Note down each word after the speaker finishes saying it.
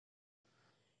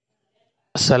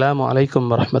അസ്സലാമു അലൈക്കും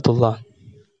വറഹ്മത്തുള്ളാഹി.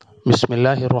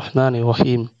 ബിസ്മില്ലാഹിർ റഹ്മാനിർ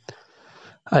റഹീം.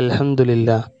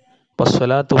 അൽഹംദുലില്ലാഹ്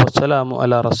വസ്സലാത്തു വസ്സലാമു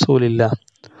അലാ റസൂലില്ലാഹ്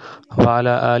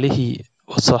വഅലാ ആലിഹി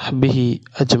വസഹ്ബിഹി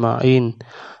അജ്മഈൻ.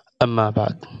 അമ്മാ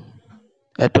ബഅദ്.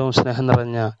 ഏറ്റവും സ്നേഹം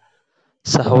നിറഞ്ഞ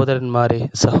സഹോദരന്മാരെ,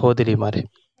 സഹോദരിമാരെ,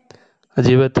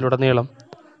 ജീവിതത്തിലുടനീളം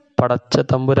പടച്ച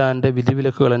തമ്പുരാൻ്റെ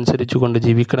വിധിവിലക്കുകൾ അനുസരിച്ചുകൊണ്ട്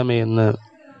ജീവിക്കണമേ എന്ന്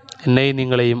എന്നെയും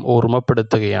നിങ്ങളെയും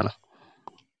ഓർമ്മപ്പെടുത്തുകയാണ്.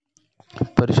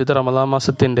 പരിശുദ്ധ റമദാൻ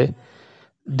മാസത്തിൻ്റെ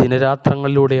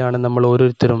ദിനരാത്രങ്ങളിലൂടെയാണ് നമ്മൾ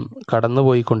ഓരോരുത്തരും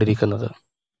കടന്നുപോയിക്കൊണ്ടിരിക്കുന്നത്.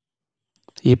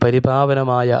 ഈ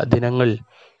പരിപാവനമായ ദിനങ്ങൾ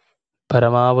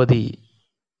പരമാവധി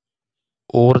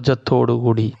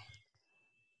ഊർജത്തോടുകൂടി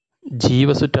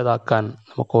ജീവസുറ്റതാക്കാൻ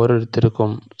നമുക്ക്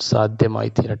ഓരോരുത്തർക്കും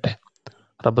സാധ്യമായി തീരട്ടെ.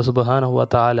 റബ്ബ് സുബ്ഹാനഹു വ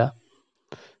തആല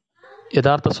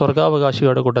യഥാർത്ഥ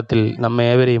സ്വർഗാവകാശികളുടെ കൂട്ടത്തിൽ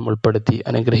നമ്മേവരെയും ഉൾപ്പെടുത്തി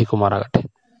അനുഗ്രഹിക്കുമാറാകട്ടെ.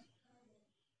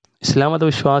 ഇസ്ലാം മത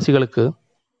വിശ്വാസികൾക്ക്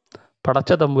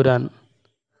പടച്ച തമ്പുരാൻ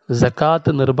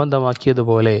സക്കാത്ത്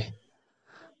നിർബന്ധമാക്കിയതുപോലെ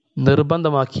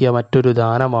നിർബന്ധമാക്കിയ മറ്റൊരു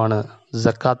ദാനമാണ്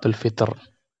സക്കാത്തുൽ ഫിത്തർ.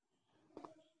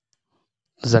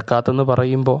 സക്കാത്ത് എന്ന്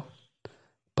പറയുമ്പോൾ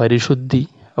പരിശുദ്ധി,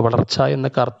 വളർച്ച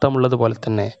എന്നൊക്കെ അർത്ഥമുള്ളതുപോലെ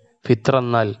തന്നെ ഫിത്തർ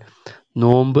എന്നാൽ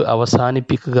നോമ്പ്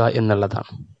അവസാനിപ്പിക്കുക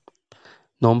എന്നുള്ളതാണ്.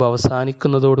 നോമ്പ്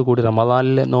അവസാനിക്കുന്നതോടുകൂടി,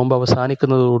 റമദാനിലെ നോമ്പ്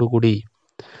അവസാനിക്കുന്നതോടുകൂടി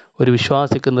ഒരു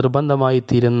വിശ്വാസിക്ക് നിർബന്ധമായി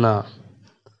തീരുന്ന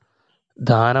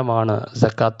ദാനമാണ്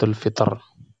സക്കാത്തുൽ ഫിത്തർ.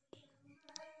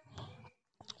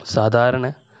 സാധാരണ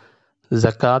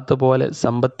സക്കാത്ത് പോലെ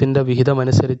സമ്പത്തിൻ്റെ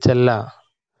വിഹിതമനുസരിച്ചല്ല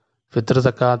ഫിത്തർ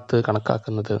സക്കാത്ത്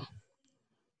കണക്കാക്കുന്നത്.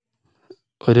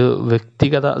 ഒരു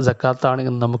വ്യക്തിഗത സക്കാത്താണ്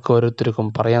എന്ന് നമുക്ക് ഓരോരുത്തർക്കും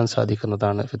പറയാൻ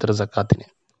സാധിക്കുന്നതാണ് ഫിത്തർ സക്കാത്തിന്.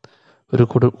 ഒരു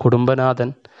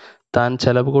കുടുംബനാഥൻ താൻ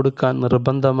ചെലവ് കൊടുക്കാൻ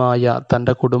നിർബന്ധമായ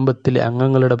തൻ്റെ കുടുംബത്തിലെ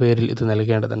അംഗങ്ങളുടെ പേരിൽ ഇത്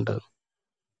നൽകേണ്ടതുണ്ട്.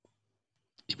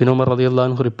 ഇബ്നു ഉമർ റളിയല്ലാഹു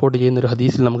അൻഹു റിപ്പോർട്ട് ചെയ്യുന്ന ഒരു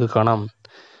ഹദീസിൽ നമുക്ക് കാണാം,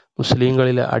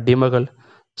 മുസ്ലിങ്ങളിലെ അടിമകൾ,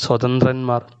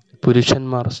 സ്വതന്ത്രന്മാർ,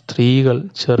 പുരുഷന്മാർ, സ്ത്രീകൾ,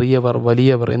 ചെറിയവർ,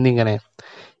 വലിയവർ എന്നിങ്ങനെ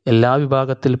എല്ലാ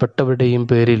വിഭാഗത്തിൽപ്പെട്ടവരുടെയും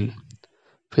പേരിൽ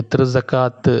ഫിത്ർ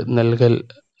സക്കാത്ത് നൽകൽ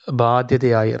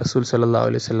ബാധ്യതയായി റസൂൽ സല്ലല്ലാഹു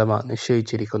അലൈഹി വസല്ലമ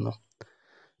നിശ്ചയിച്ചിരിക്കുന്നു.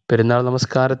 പെരുന്നാൾ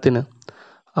നമസ്കാരത്തിന്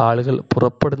ആളുകൾ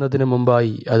പുറപ്പെടുന്നതിന്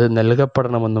മുമ്പായി അത്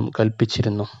നൽകപ്പെടണമെന്നും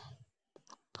കൽപ്പിച്ചിരുന്നു.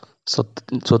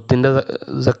 സ്വത്തിൻ്റെ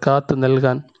സക്കാത്ത്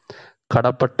നൽകാൻ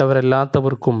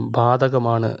കടപ്പെട്ടവരല്ലാത്തവർക്കും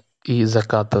ബാധകമാണ് ഈ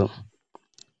സക്കാത്ത്.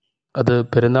 അത്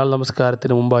പെരുന്നാൾ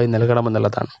നമസ്കാരത്തിന് മുമ്പായി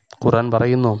നൽകണമെന്നുള്ളതാണ്. ഖുർആൻ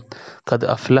പറയുന്നു, ഖദ്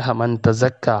അഫ്ലഹ മൻ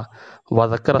തസക്ക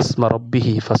വദക്കറ സ്മ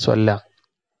റബ്ബിഹി ഫസ്വല്ല.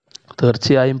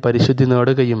 തീർച്ചയായും പരിശുദ്ധി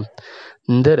നേടുകയും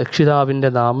നിന്റെ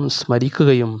രക്ഷിതാവിൻ്റെ നാമം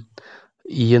സ്മരിക്കുകയും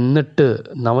എന്നിട്ട്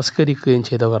നമസ്കരിക്കുകയും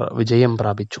ചെയ്തവർ വിജയം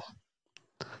പ്രാപിച്ചു.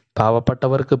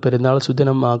 പാവപ്പെട്ടവർക്ക് പെരുന്നാൾ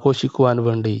സുദിനം ആഘോഷിക്കുവാൻ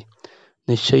വേണ്ടി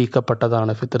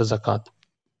നിശ്ചയിക്കപ്പെട്ടതാണ് ഫിത്ർ സക്കാത്ത്.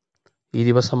 ഈ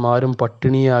ദിവസം ആരും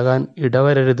പട്ടിണിയാകാൻ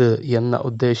ഇടവരരുത് എന്ന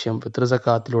ഉദ്ദേശ്യം ഫിത്ർ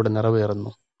സക്കാത്തിലൂടെ നിറവേറുന്നു.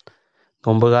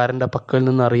 നോമ്പുകാരൻ്റെ പക്കൽ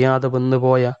നിന്ന് അറിയാതെ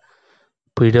വന്നുപോയ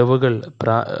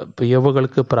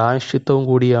പിഴവുകൾക്ക് പ്രായശ്ചിത്തവും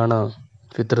കൂടിയാണ്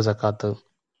ഫിത്ർ സക്കാത്ത്.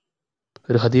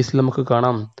 ഒരു ഹദീസിൽ നമുക്ക്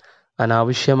കാണാം,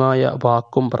 അനാവശ്യമായ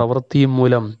വാക്കും പ്രവൃത്തിയും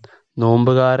മൂലം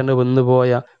നോമ്പുകാരന്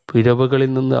വന്നുപോയ പിഴവുകളിൽ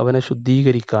നിന്ന് അവനെ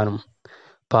ശുദ്ധീകരിക്കാനും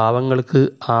പാവങ്ങൾക്ക്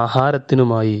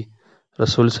ആഹാരത്തിനുമായി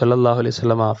റസൂൽ സല്ലല്ലാഹു അലൈഹി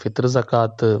വസല്ലമ ഫിത്ർ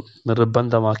സക്കാത്ത്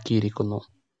നിർബന്ധമാക്കിയിരിക്കുന്നു.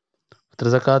 ഫിത്ർ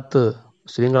സക്കാത്ത്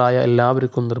മുസ്ലിങ്ങളായ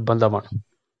എല്ലാവർക്കും നിർബന്ധമാണ്.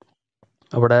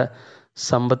 അവിടെ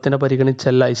സമ്പത്തിനെ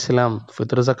പരിഗണിച്ചല്ല ഇസ്ലാം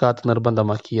ഫിത്ർ സക്കാത്ത്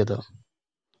നിർബന്ധമാക്കിയത്.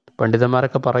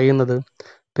 പണ്ഡിതന്മാരൊക്കെ പറയുന്നത്,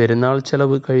 പെരുന്നാൾ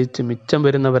ചെലവ് കഴിച്ച് മിച്ചം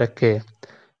വരുന്നവരൊക്കെ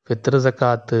ഫിത്ർ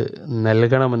സക്കാത്ത്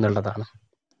നൽകണമെന്നുള്ളതാണ്.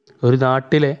 ഒരു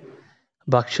നാട്ടിലെ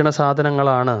ഭക്ഷണ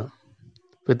സാധനങ്ങളാണ്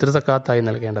ഫിത്ർ സക്കാത്തായി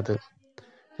നൽകേണ്ടത്.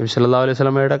 നബി സല്ലല്ലാഹു അലൈഹി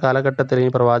വസല്ലമയുടെ കാലഘട്ടത്തിൽ, ഈ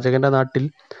പ്രവാചകന്റെ നാട്ടിൽ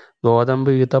ഗോതമ്പ്,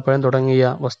 ഈത്തപ്പഴം തുടങ്ങിയ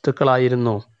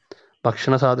വസ്തുക്കളായിരുന്നു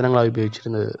ഭക്ഷണ സാധനങ്ങളായി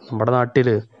ഉപയോഗിച്ചിരുന്നത്. നമ്മുടെ നാട്ടിൽ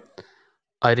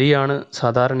അരിയാണ്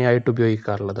സാധാരണയായിട്ട്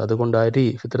ഉപയോഗിക്കാറുള്ളത്. അതുകൊണ്ട് അരി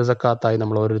ഫിത്ർ സക്കാത്തായി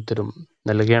നമ്മൾ ഓരോരുത്തരും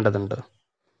നൽകേണ്ടതുണ്ട്.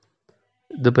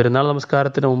 ഇത് പെരുന്നാൾ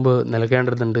നമസ്കാരത്തിന് മുമ്പ്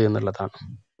നൽകേണ്ടതുണ്ട് എന്നുള്ളതാണ്.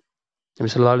 നബി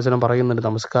സല്ലല്ലാഹു അലൈഹി വസല്ലം പറയുന്നുണ്ട്,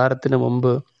 നമസ്കാരത്തിന്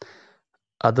മുമ്പ്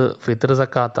അത് ഫിത്ർ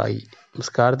സക്കാത്തായി,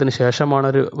 നമസ്കാരത്തിന് ശേഷമാണ്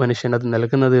ഒരു മനുഷ്യൻ അത്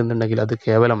നൽകുന്നത് എന്നുണ്ടെങ്കിൽ അത്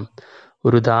കേവലം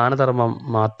ഒരു ദാനധർമ്മം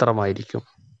മാത്രമായിരിക്കും.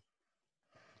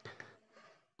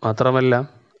 മാത്രമല്ല,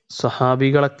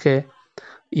 സ്വഹാബികളൊക്കെ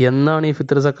എന്നാണ് ഈ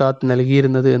ഫിത്ർ സക്കാത്ത്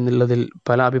നൽകിയിരുന്നത് എന്നുള്ളതിൽ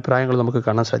പല അഭിപ്രായങ്ങളും നമുക്ക്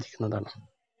കാണാൻ സാധിക്കുന്നതാണ്.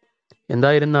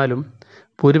 എന്തായിരുന്നാലും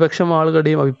ഭൂരിപക്ഷം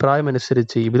ആളുകളുടെയും അഭിപ്രായം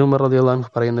അനുസരിച്ച് ഇബ്നു ഉമർ റളിയല്ലാഹു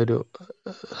അൻഹു പറയുന്ന ഒരു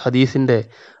ഹദീസിന്റെ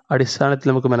അടിസ്ഥാനത്തിൽ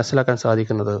നമുക്ക് മനസ്സിലാക്കാൻ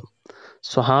സാധിക്കുന്നത്,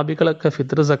 സ്വഹാബികളൊക്കെ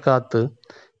ഫിത്ർ സക്കാത്ത്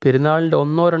പെരുന്നാളിൻ്റെ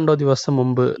 1-2 ദിവസം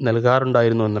മുമ്പ്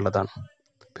നൽകാറുണ്ടായിരുന്നു എന്നുള്ളതാണ്.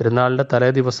 പെരുന്നാളിൻ്റെ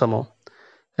തലേ ദിവസമോ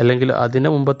അല്ലെങ്കിൽ അതിന്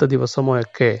മുമ്പത്തെ ദിവസമോ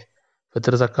ഒക്കെ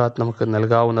ഫിത്ർ സക്കാത്ത് നമുക്ക്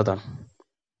നൽകാവുന്നതാണ്.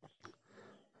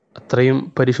 അത്രയും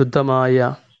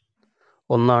പരിശുദ്ധമായ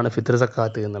ഒന്നാണ് ഫിത്ർ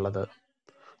സക്കാത്ത് എന്നുള്ളത്.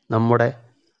 നമ്മുടെ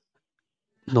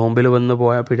നോമ്പിൽ വന്നു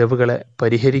പോയ പിഴവുകളെ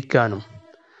പരിഹരിക്കാനും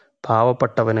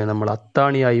പാവപ്പെട്ടവനെ നമ്മൾ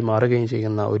അത്താണിയായി മാറുകയും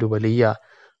ചെയ്യുന്ന ഒരു വലിയ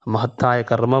മഹത്തായ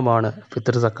കർമ്മമാണ്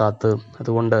ഫിത്ർ സക്കാത്ത്.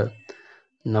 അതുകൊണ്ട്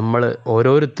നമ്മൾ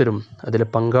ഓരോരുത്തരും അതിൽ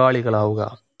പങ്കാളികളാവുക,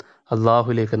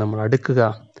 അള്ളാഹുലേക്ക് നമ്മൾ അടുക്കുക.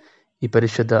 ഈ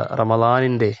പരിശുദ്ധ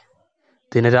റമദാനിൻ്റെ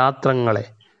ദിനരാത്രങ്ങളെ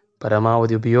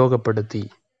പരമാവധി ഉപയോഗപ്പെടുത്തി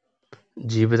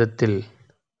ജീവിതത്തിൽ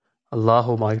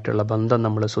അള്ളാഹുവുമായിട്ടുള്ള ബന്ധം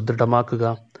നമ്മൾ സുദൃഢമാക്കുക.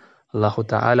 അള്ളാഹു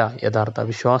തആല യഥാർത്ഥ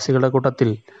വിശ്വാസികളുടെ കൂട്ടത്തിൽ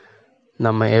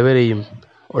നമ്മെ ഏവരെയും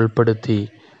ഉൾപ്പെടുത്തി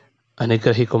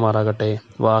അനുഗ്രഹിക്കുമാറാകട്ടെ.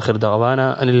 വാഖിർ ദഅവാന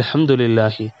അനിൽ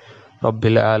ഹംദുലില്ലാഹി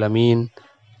റബ്ബിൽ ആലമീൻ.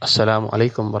 അസ്സലാമു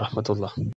അലൈക്കും വറഹ്മത്തുള്ളാഹി.